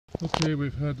Okay,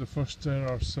 we've had the first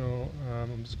error, so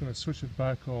I'm just going to switch it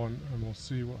back on and we'll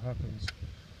see what happens.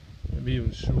 It may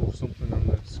even show something on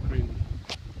the screen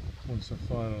once I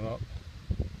fire it up.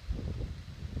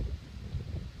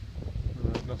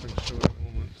 Nothing's showing at the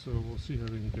moment, so we'll see how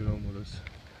we can get on with this.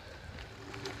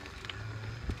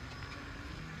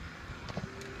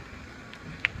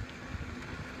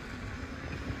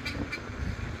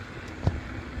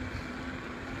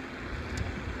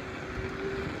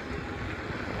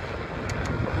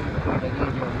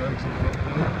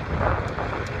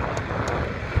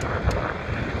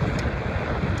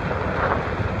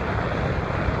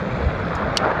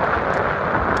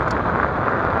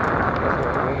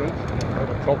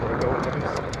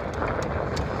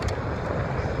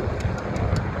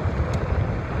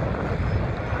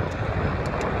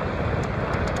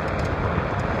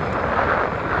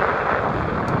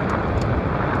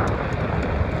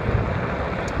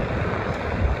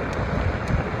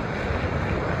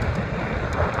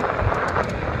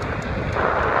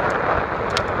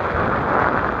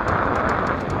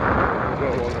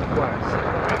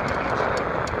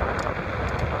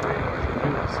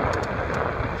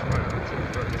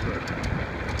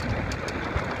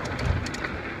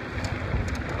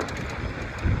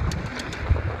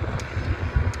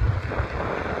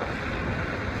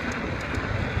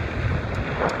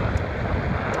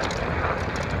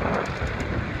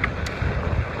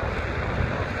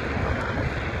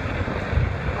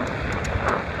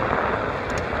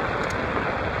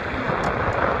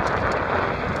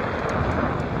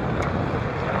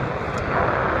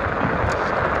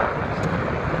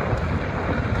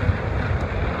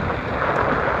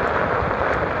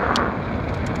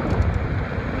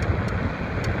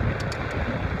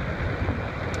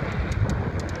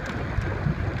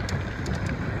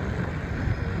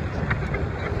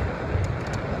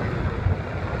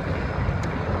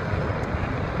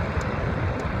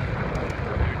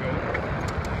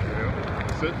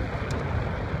 It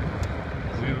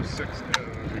 06 error,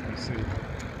 as you can see. You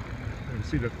can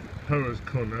see the power's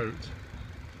gone out,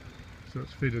 so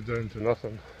it's faded down to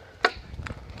nothing.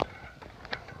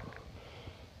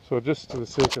 So just for the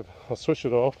sake of, I'll switch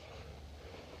it off.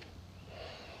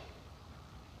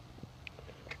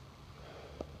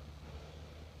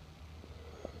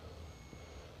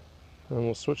 And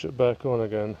we'll switch it back on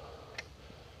again.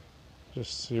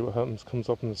 Just see what happens, comes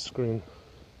up on the screen.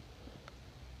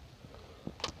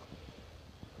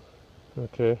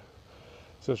 Okay,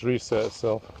 so it's reset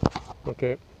itself.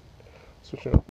 Okay, switching off.